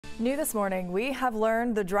New this morning, we have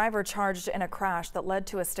learned the driver charged in a crash that led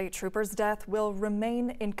to a state trooper's death will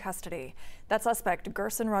remain in custody. That suspect,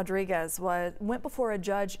 Gerson Rodriguez, went before a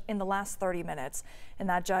judge in the last 30 minutes, and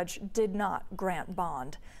that judge did not grant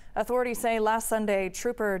bond. Authorities say last Sunday,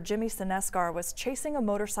 Trooper Jimmy Cenescar was chasing a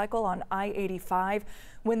motorcycle on I-85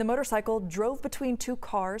 when the motorcycle drove between two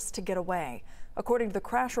cars to get away. According to the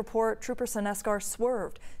crash report, Trooper Cenescar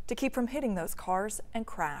swerved to keep from hitting those cars and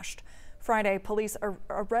crashed. Friday, police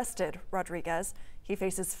arrested Rodriguez. He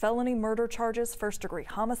faces felony murder charges, first-degree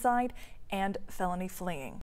homicide, and felony fleeing.